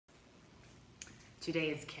Today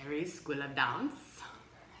is Carrie's School of Dance,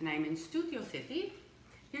 and I'm in Studio City,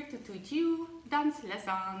 here to teach you dance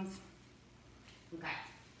lessons. Okay,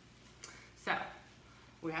 so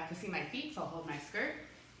we have to see my feet, so I'll hold my skirt.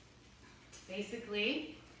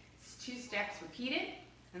 Basically, it's 2 steps repeated,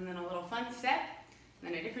 and then a little fun step,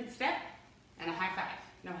 then a different step, and a high five.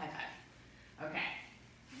 No high five. Okay,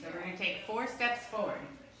 so we're going to take 4 steps forward.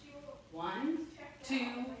 1, 2,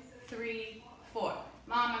 3, 4.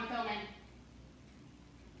 Mom, I'm filming.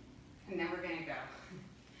 And then we're going to go.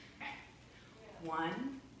 Okay.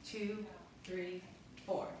 1, 2, 3,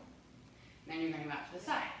 4. Then you're going to go out to the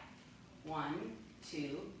side. 1,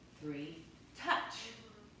 2, 3, touch.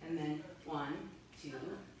 And then 1, 2,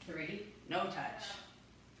 3, no touch.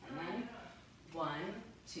 And then 1,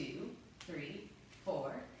 2, 3,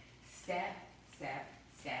 4. Step, step,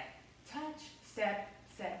 step, touch, step,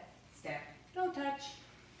 step, step, no touch.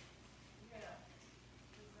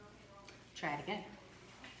 Try it again.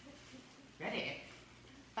 Ready?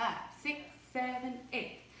 5, 6, 7,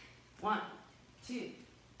 8. 1, 2,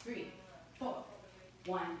 3, 4.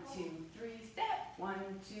 1, 2, 3, step. 1,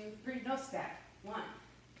 2, 3, no step. 1,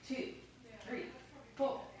 2, 3,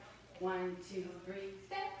 4. 1, 2, 3,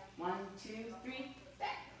 step. 1, 2, 3, step.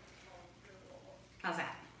 How's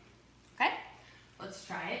that? Okay? Let's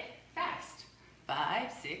try it fast.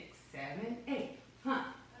 5, 6, 7, 8. Huh,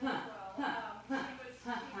 huh, huh, huh,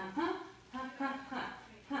 huh, huh, huh.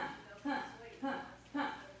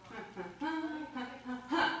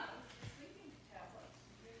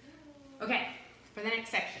 Okay, for the next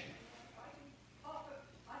section.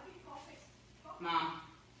 Mom,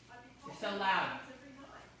 you're so loud.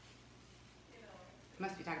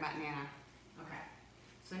 Must be talking about Nana. Okay,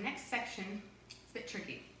 so the next section is a bit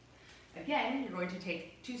tricky. Again, you're going to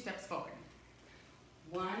take 2 steps forward.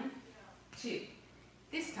 1, 2.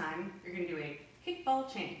 This time, you're going to do a kick ball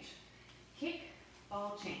change. Kick,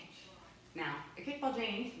 ball, change. Now, a kick ball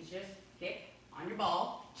change is just kick on your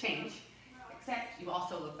ball, change, except you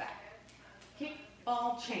also look back. Kick,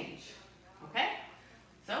 ball, change. Okay?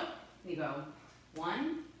 So, you go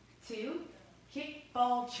 1, 2, kick,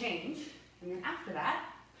 ball, change. And then after that,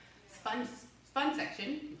 it's fun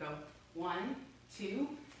section. You go 1, 2,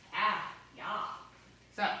 ah, yeah.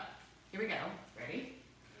 So, here we go. Ready?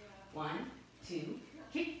 1, 2,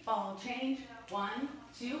 kick, ball, change. 1,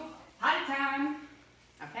 2, potty time.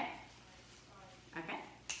 Okay? Okay?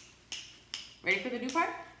 Ready for the new part?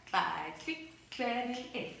 5, 6, 7,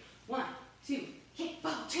 8. 1, 2, kick,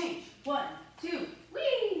 ball, change. 1, 2,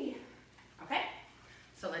 whee! Okay?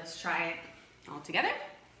 So let's try it all together.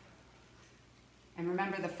 And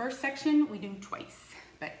remember, the first section we do twice,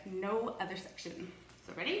 but no other section.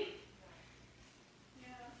 So ready?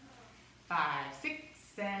 5, 6,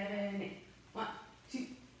 7, 8. 1, 2,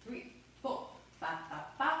 3, 4. Ba, ba,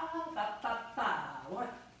 ba, ba, ba, ba. 1,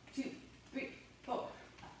 2, 3, 4.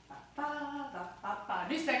 Ba, ba, ba, ba, ba.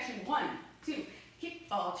 New section. 1, 2, kick,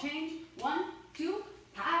 ball, change. 1, 2,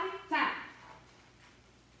 potty time.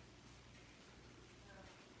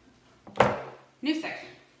 New section.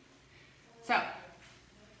 So,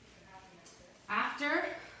 after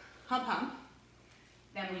hump hump,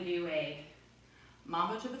 then we do a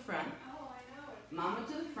mambo to the front, mambo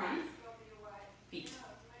to the front, feet,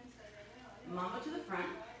 mambo to the front,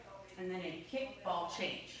 and then a kick, ball,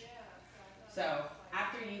 change. So,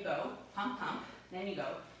 after you go hump hump, then you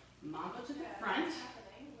go mambo to the front,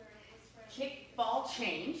 kick, ball,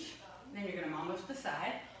 change, then you're going to mambo to the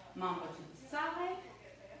side, mambo to the side,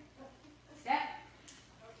 step,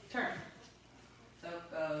 turn. So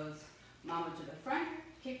it goes mambo to the front,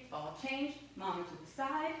 kick, ball, change, mambo to the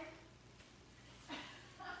side.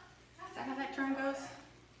 Is that how that turn goes?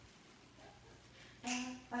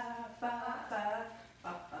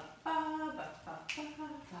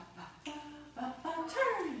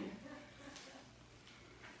 Turn.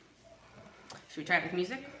 Should we try it with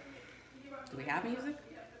music? Do we have music?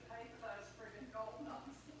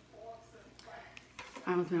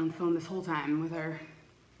 I was been on the phone this whole time with her.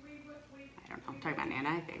 I don't know, I'm talking about Nana,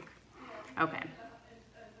 I think. Okay.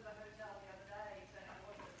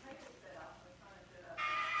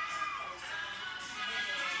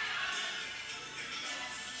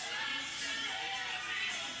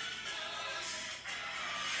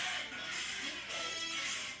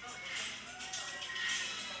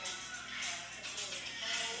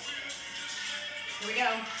 Here we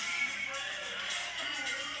go.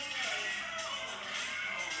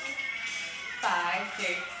 5, 6,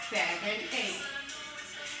 7, 8.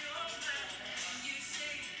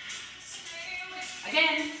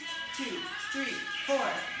 Again. 2, 3, 4.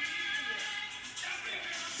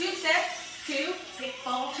 2 steps. 2. Kick,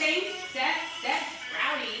 ball, change. Step, step.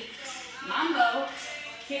 Rowdy. Mambo.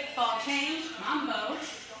 mambo.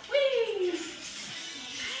 Whee!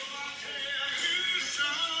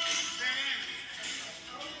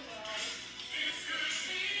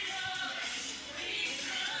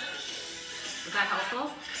 Was that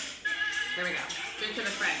helpful? There we go. Do it to the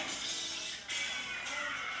front.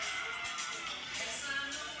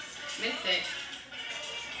 Missed it.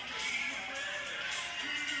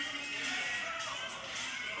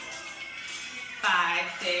 5,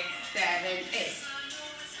 6, 7, 8.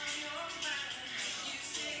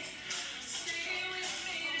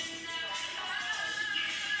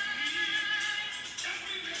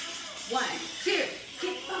 One, two,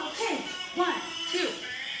 kickball change. 1, 2.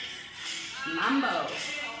 Mambo.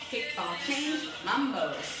 Kickball change,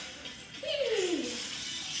 mambo. Whee!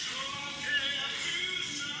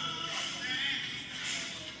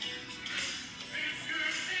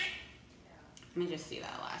 Let me just see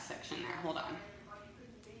that last section there. Hold on.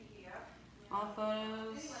 All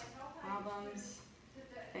photos, albums,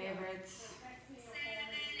 favorites.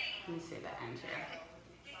 Let me see the end here.